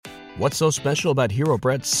What's so special about Hero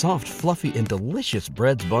Bread's soft, fluffy, and delicious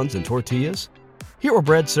breads, buns, and tortillas? Hero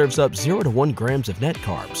Bread serves up 0 to 1 grams of net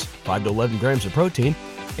carbs, 5 to 11 grams of protein,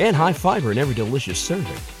 and high fiber in every delicious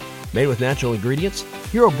serving. Made with natural ingredients,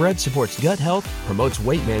 Hero Bread supports gut health, promotes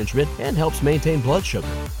weight management, and helps maintain blood sugar.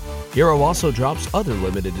 Hero also drops other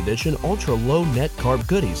limited edition ultra-low net carb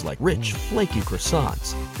goodies like rich, flaky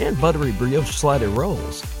croissants and buttery brioche slider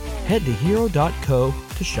rolls. Head to hero.co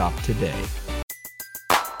to shop today.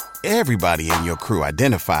 Everybody in your crew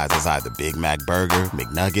identifies as either Big Mac Burger,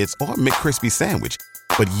 McNuggets, or McCrispy Sandwich.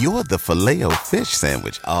 But you're the Filet-O-Fish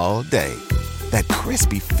Sandwich all day. That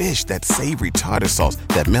crispy fish, that savory tartar sauce,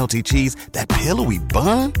 that melty cheese, that pillowy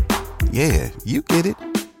bun. Yeah, you get it.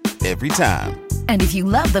 Every time. And if you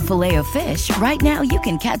love the Filet-O-Fish, right now you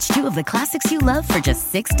can catch 2 of the classics you love for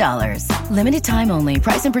just $6. Limited time only.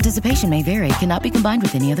 Price and participation may vary. Cannot be combined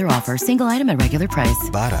with any other offer. Single item at regular price.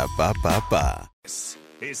 Ba-da-ba-ba-ba.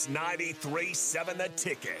 It's 93.7 The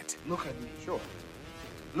Ticket. Look at me, sure.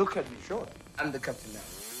 Look at me, sure. I'm the captain now.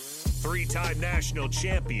 3-time national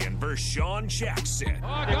champion Vershawn Jackson. Oh,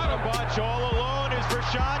 got a bunch all alone is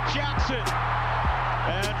Vershawn Jackson.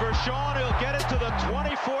 And Vershawn, he'll get it to the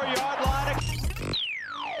 24-yard line.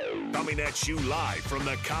 Coming at you live from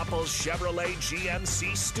the Coppels Chevrolet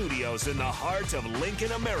GMC studios in the heart of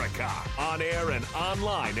Lincoln, America. On air and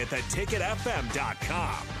online at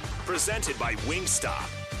theticketfm.com. Presented by Wingstop.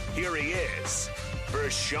 Here he is,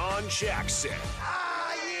 Vershawn Jackson.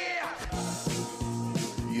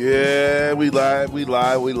 Yeah, we live. We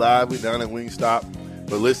down at Wingstop.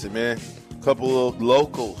 But listen, man, couple of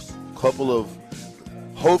locals, couple of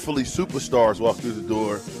hopefully superstars walk through the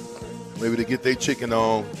door, maybe to get their chicken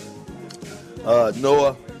on.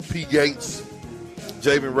 Noah, P. Gates,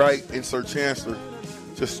 Javin Wright, and Sir Chancellor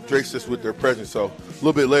just graced us with their presence. So a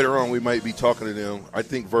little bit later on, we might be talking to them. I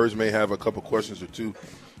think Verz may have a couple questions or two.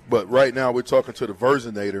 But right now, we're talking to the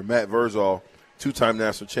Verzinator, Matt Vrzal, 2-time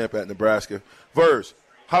national champ at Nebraska. Verz,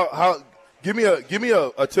 give me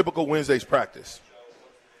a typical Wednesday's practice.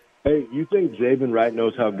 Hey, you think Javin Wright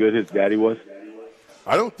knows how good his daddy was?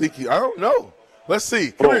 I don't know. Let's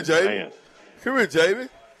see. Come here, Javin. Man. Come here, Javin.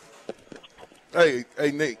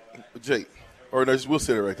 Hey, Nate, Jake. Or no, we'll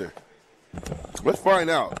sit it right there. Let's find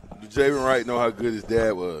out. Did Javin Wright know how good his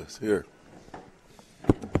dad was? Here.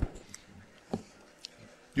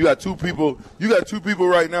 You got two people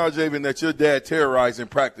right now, Javin, that your dad terrorized in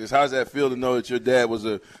practice. How's that feel to know that your dad was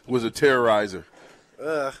a terrorizer?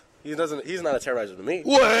 He's not a terrorizer to me.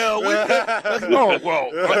 Well,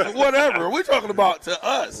 whatever. We're talking about to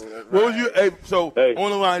us. What was you?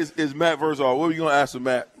 On the line is Matt Vrzal. What were you going to ask him,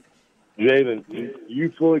 Matt? Javin,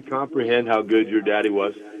 you fully comprehend how good your daddy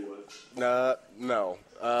was? No.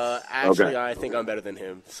 Actually, okay. I think I'm better than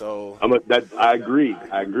him. So I agree.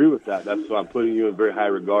 I agree with that. That's why I'm putting you in very high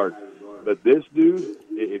regard. But this dude,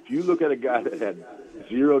 if you look at a guy that had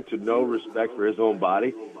 0 to no respect for his own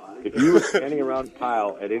body, if you were standing around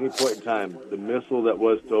Kyle at any point in time, the missile that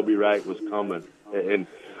was Toby Wright was coming. And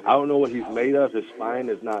I don't know what he's made of. His spine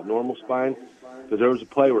is not normal spine. Because there was a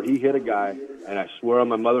play where he hit a guy, and I swear on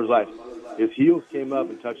my mother's life, his heels came up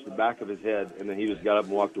and touched the back of his head, and then he just got up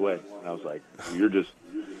and walked away. And I was like,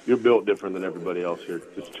 you're built different than everybody else here.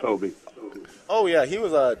 Just Toby. Oh, yeah, he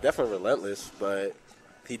was definitely relentless, but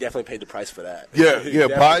he definitely paid the price for that. Yeah,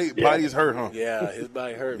 body's hurt, huh? Yeah, his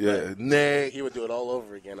body hurt. Yeah, neck. He would do it all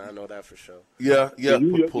over again. I know that for sure. Yeah.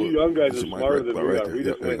 You young guys are smarter than we are. We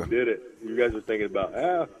just went and did it. You guys are thinking about,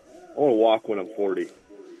 I want to walk when I'm 40.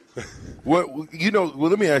 Well,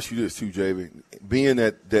 let me ask you this too, Javin. Being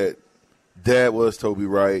that dad was Toby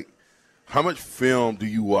Wright, how much film do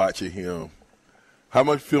you watch of him? How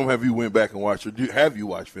much film have you went back and watched, or have you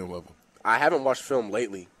watched film of him? I haven't watched film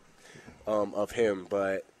lately of him,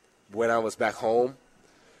 but when I was back home,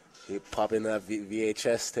 he'd pop in that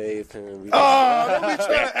VHS tape. And don't be trying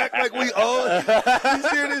to act like we old. You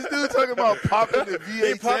hear this dude talking about popping the VHS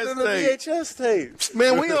he popped in the VHS tape.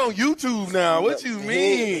 Man, we on YouTube now. What you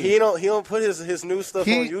mean? He don't put his new stuff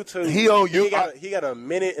on YouTube. He on YouTube. He got a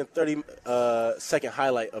minute and 30 second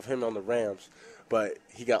highlight of him on the Rams. But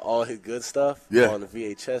he got all his good stuff on the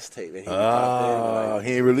VHS tape. And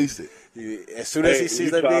he ain't released it. As soon as he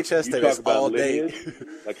sees that VHS tape, it's all day.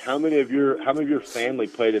 Like how many of your family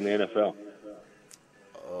played in the NFL?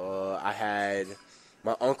 I had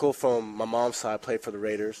my uncle from my mom's side played for the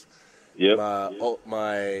Raiders. Yep.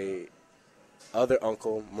 My other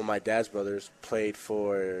uncle, one of my dad's brothers, played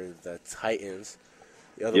for the Titans.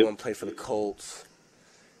 The other one played for the Colts.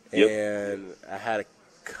 And I had a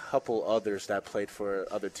couple others that played for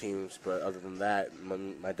other teams, but other than that,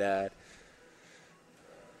 my dad.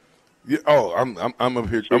 Yeah, I'm up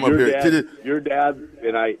here. So I'm up here. Your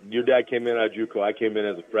dad came in at JUCO. I came in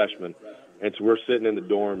as a freshman. And so we're sitting in the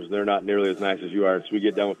dorms. They're not nearly as nice as you are. And so we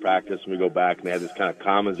get done with practice and we go back, and they have this kind of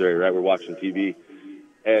commissary, right? We're watching TV.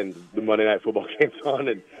 And the Monday Night Football game's on,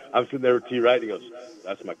 and I'm sitting there with T. Wright, and he goes,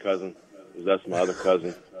 "That's my cousin." He goes, "That's my other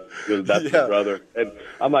cousin." He goes, "That's my brother." And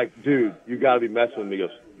I'm like, "Dude, you got to be messing with me." He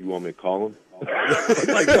goes, "You want me to call him?" I'm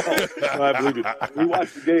like, no, I believe you. We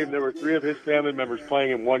watched the game. There were 3 of his family members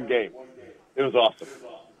playing in one game. It was awesome.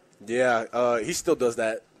 Yeah, he still does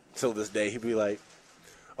that till this day. He'd be like,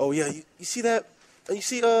 "Oh yeah, you see that? You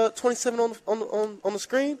see 27 on the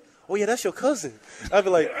screen? Oh yeah, that's your cousin." I'd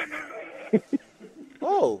be like,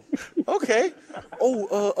 "Oh, okay.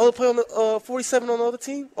 Oh, other player on the 47 on the other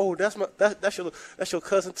team. Oh, that's your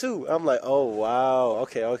cousin too." I'm like, "Oh wow,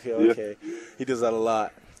 okay." Yeah. He does that a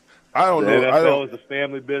lot. I don't know. NFL is a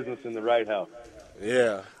family business in the Wright house.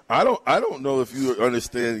 Yeah. I don't know if you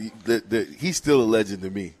understand that he's still a legend to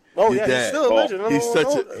me. Oh Your yeah, dad. he's still a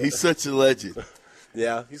legend. He's such a legend.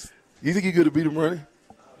 Yeah. You think you could have beat him running?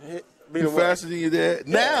 Beat him faster than your dad?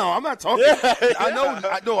 Yeah. Now, I'm not talking. Yeah. I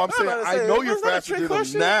know. I'm saying I know you're faster than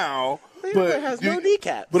him now. But has no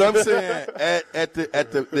kneecap. But I'm saying at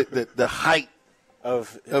the height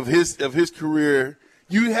of his career,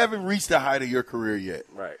 you haven't reached the height of your career yet.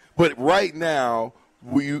 Right. But right now,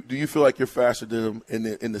 do you feel like you're faster than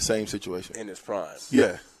him in the same situation? In his prime.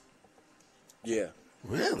 Yeah. Yeah.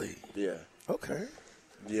 Really? Yeah. Okay.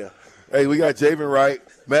 Yeah. Hey, we got Javin Wright,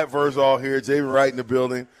 Matt Vrzal here, Javin Wright in the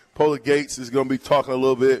building. Polar Gates is going to be talking a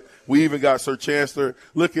little bit. We even got Sir Chancellor.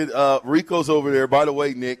 Look at Rico's over there. By the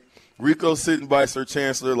way, Nick, Rico's sitting by Sir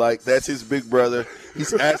Chancellor like that's his big brother.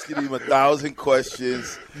 He's asking him 1,000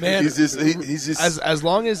 questions. Man, he's just as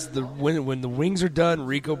long as when the wings are done,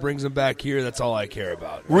 Rico brings them back here. That's all I care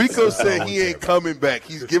about. Rico said he ain't coming back.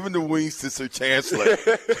 He's giving the wings to Sir Chancellor.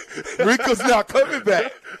 Rico's not coming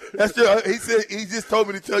back. He said he just told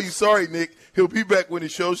me to tell you sorry, Nick. He'll be back when the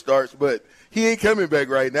show starts, but he ain't coming back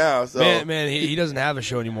right now. So man, he doesn't have a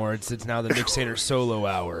show anymore. It's now the Nick Sander solo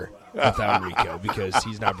hour without Rico because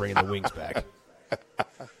he's not bringing the wings back.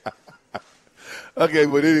 Okay,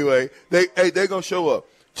 but anyway, they're gonna show up.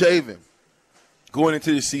 Javin, going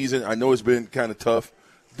into the season, I know it's been kind of tough,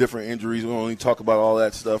 different injuries. We don't only talk about all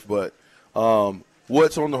that stuff, but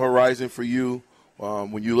what's on the horizon for you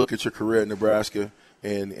when you look at your career at Nebraska,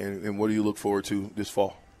 and what do you look forward to this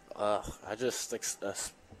fall? I just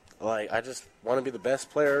want to be the best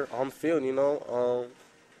player on the field. You know,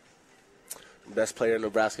 best player in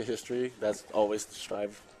Nebraska history. That's always the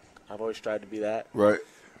strive. I've always tried to be that. Right.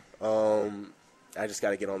 I just got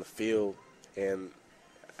to get on the field, and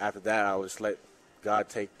after that, I'll just let God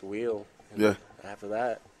take the wheel. Yeah. After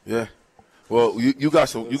that. Yeah. Well, you got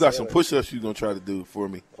some push-ups you're gonna try to do for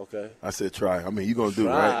me. Okay. I said try. I mean, you're gonna do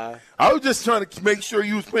it, right? I was just trying to make sure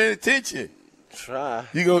you was paying attention. Try.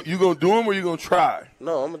 You gonna do them or you gonna try?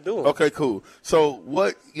 No, I'm gonna do them. Okay, cool. So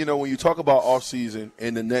what when you talk about off season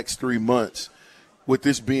in the next 3 months, with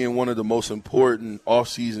this being one of the most important off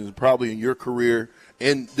seasons probably in your career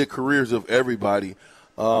and the careers of everybody,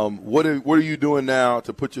 what are you doing now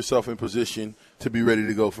to put yourself in position to be ready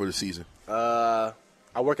to go for the season?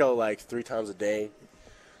 I work out like 3 times a day.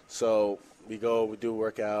 So we do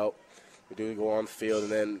workout, we go on the field,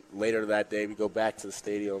 and then later that day we go back to the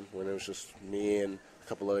stadium when it was just me and a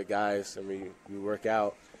couple other guys, and we work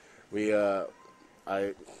out. I'm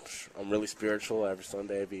really spiritual. Every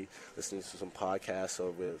Sunday I be listening to some podcasts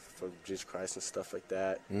from Jesus Christ and stuff like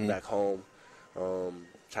that back home.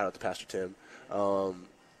 Shout out to Pastor Tim.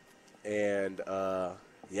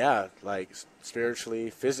 Like spiritually,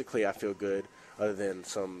 physically, I feel good. Other than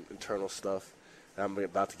some internal stuff, I'm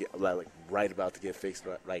about to get right about to get fixed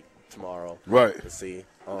like tomorrow. Right. Let's see.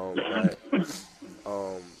 Other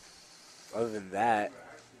than that,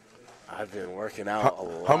 I've been working out a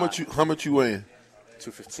lot. How much you weighing?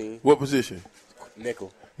 215. What position?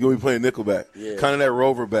 Nickel. You gonna be playing nickelback? Yeah. Kind of that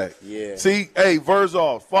rover back. Yeah. See, hey,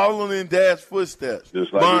 Vrzal, following in Dad's footsteps.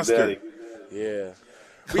 Just like Monster. your daddy. Yeah.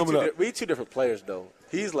 We 2 different players though.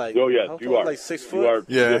 He's like, you are like 6 foot. You are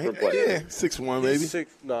yeah, different players. Yeah, 6'1",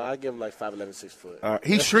 maybe. I give him like 5'11", 6 foot.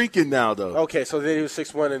 He's shrinking now though. Okay, so then he was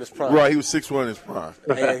 6'1" in his prime. Right, he was 6'1" in his prime.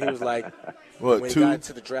 And he was like, what? When 2? he got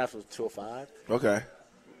to the draft, it was 205. Okay.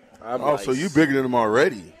 So you bigger than him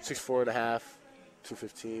already? 6'4" and a half,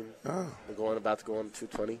 215. We're about to go on to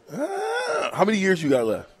 220. How many years you got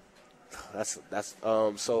left?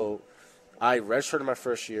 So I redshirted my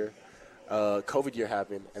first year. COVID year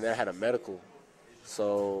happened, and then I had a medical.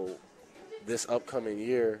 So this upcoming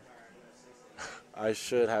year, I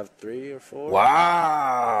should have 3 or 4.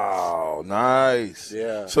 Wow, nice.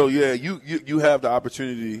 Yeah. So yeah, you have the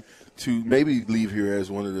opportunity to maybe leave here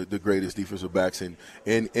as one of the greatest defensive backs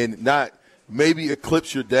and not maybe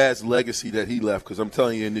eclipse your dad's legacy that he left? Because I'm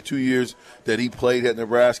telling you, in the 2 years that he played at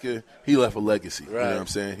Nebraska, he left a legacy. Right. You know what I'm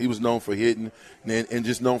saying? He was known for hitting and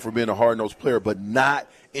just known for being a hard-nosed player, but not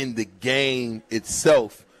in the game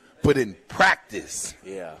itself, but in practice.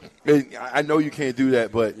 Yeah. And I know you can't do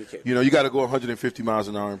that, but, you got to go 150 miles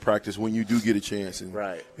an hour in practice when you do get a chance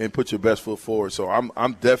and put your best foot forward. So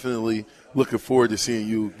I'm definitely looking forward to seeing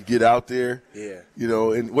you get out there. Yeah.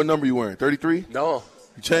 And what number you wearing, 33? No.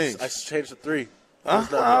 You changed? I changed to 3.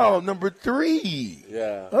 Number 3.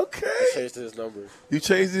 Yeah. Okay. I changed his number. You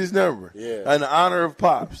changed his number? Yeah. In honor of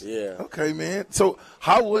Pops? Yeah. Okay, man. So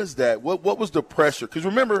how was that? What was the pressure? Because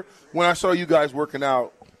remember when I saw you guys working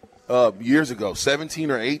out years ago,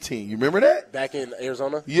 17 or 18. You remember that? Back in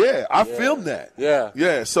Arizona? Yeah. I filmed that. Yeah.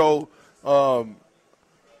 Yeah. So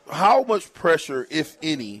how much pressure, if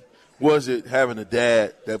any, was it having a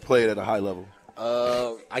dad that played at a high level?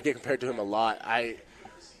 I get compared to him a lot.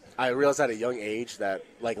 I realized at a young age that,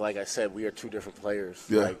 like I said, we are two different players.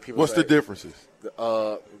 Yeah. Like, what's the differences?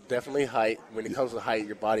 Definitely height. When it comes to height,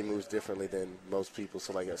 your body moves differently than most people.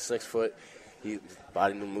 So, like, at 6 foot, his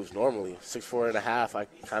body moves normally. 6'4.5", I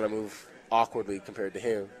kind of move awkwardly compared to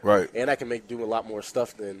him. Right. And I can do a lot more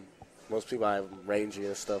stuff than most people. I have rangy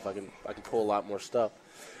and stuff. I can pull a lot more stuff,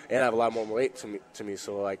 and I have a lot more weight to me.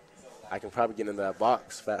 So, like, I can probably get into that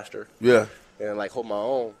box faster. Yeah. And, like, hold my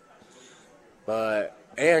own.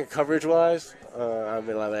 And coverage-wise, I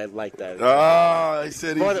like that. Oh, he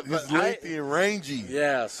said he's lengthy and rangy.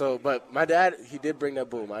 Yeah, but my dad, he did bring that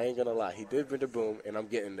boom. I ain't going to lie. He did bring the boom, and I'm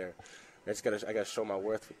getting there. I got to show my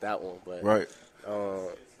worth with that one. But right.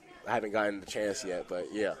 I haven't gotten the chance yet, but,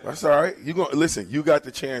 yeah. That's all right. Listen, you got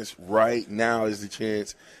the chance right now is the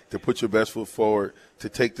chance to put your best foot forward, to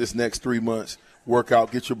take this next 3 months, work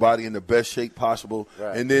out, get your body in the best shape possible,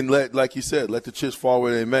 right. And then like you said, let the chips fall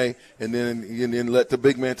where they may, and then let the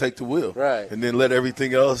big man take the wheel. Right. And then let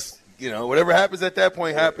everything else, whatever happens at that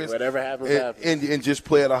point happens. Whatever happens, happens. And just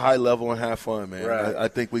play at a high level and have fun, man. Right. I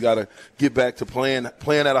think we got to get back to playing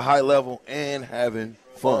at a high level and having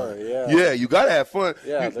fun. Yeah, you got to have fun.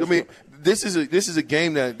 Yeah, this is a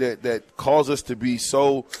game that calls us to be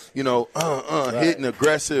so, right. hitting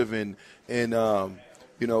aggressive and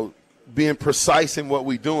being precise in what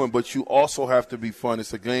we're doing, but you also have to be fun.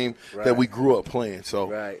 It's a game that we grew up playing,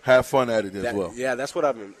 so have fun at it as well. Yeah, that's what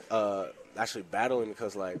I've been actually battling,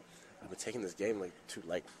 because I've been taking this game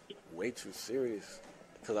way too serious,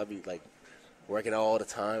 because I'd be working out all the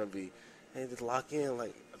time and be, hey, just lock in,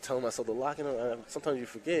 I'm telling myself to lock in. Sometimes you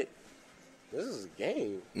forget this is a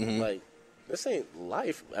game. Mm-hmm. This ain't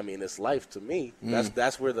life. I mean, it's life to me.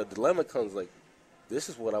 That's where the dilemma comes. This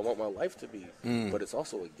is what I want my life to be, but it's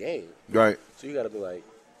also a game. Right. So you got to be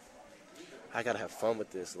I got to have fun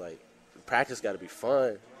with this. Practice got to be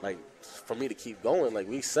fun. For me to keep going.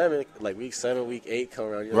 Week 7, week 8 come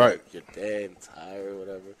around. You're you're dead and tired or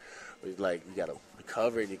whatever. But you got to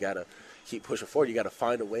recover and you got to keep pushing forward. You got to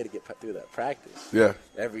find a way to get through that practice. Yeah.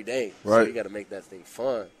 Every day. Right. So you got to make that thing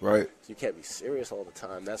fun. Right. So you can't be serious all the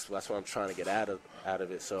time. That's what I'm trying to get out of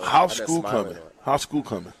it. So how's school coming? How's school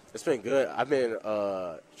coming? It's been good. I've been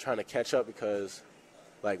trying to catch up because,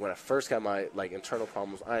 when I first got my internal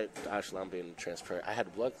problems, I'm being transparent. I had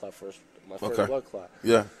a blood clot first, my first blood clot.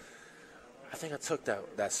 Yeah. I think I took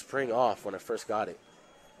that spring off when I first got it,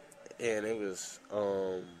 and it was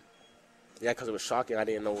because it was shocking. I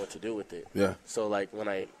didn't know what to do with it. Yeah. So when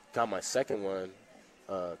I got my second one,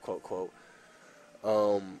 quote,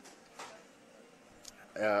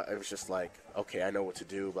 it was just okay, I know what to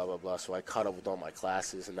do, blah, blah, blah. So I caught up with all my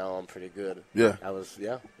classes, and now I'm pretty good. Yeah. I'm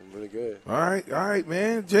really good. All right,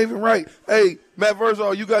 man. Javin Wright. Hey, Matt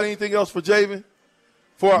Vrzal, you got anything else for Javin?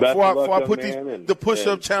 Before I put the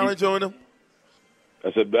push-up challenge on him?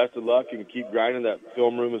 I said best of luck and keep grinding. That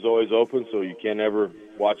film room is always open, so you can't ever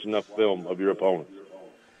watch enough film of your opponents.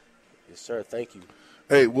 Yes, sir. Thank you.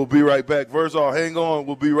 Hey, we'll be right back. Vrzal, hang on.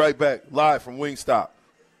 We'll be right back live from Wingstop.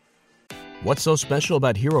 What's so special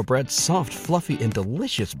about Hero Bread's soft, fluffy, and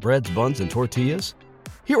delicious breads, buns, and tortillas?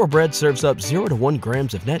 Hero Bread serves up 0 to 1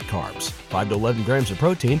 grams of net carbs, 5 to 11 grams of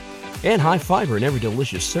protein, and high fiber in every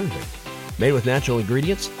delicious serving. Made with natural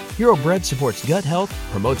ingredients, Hero Bread supports gut health,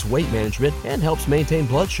 promotes weight management, and helps maintain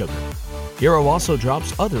blood sugar. Hero also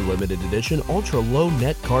drops other limited edition ultra-low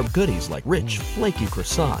net carb goodies like rich, flaky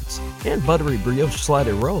croissants and buttery brioche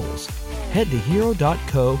slider rolls. Head to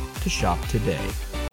hero.co to shop today.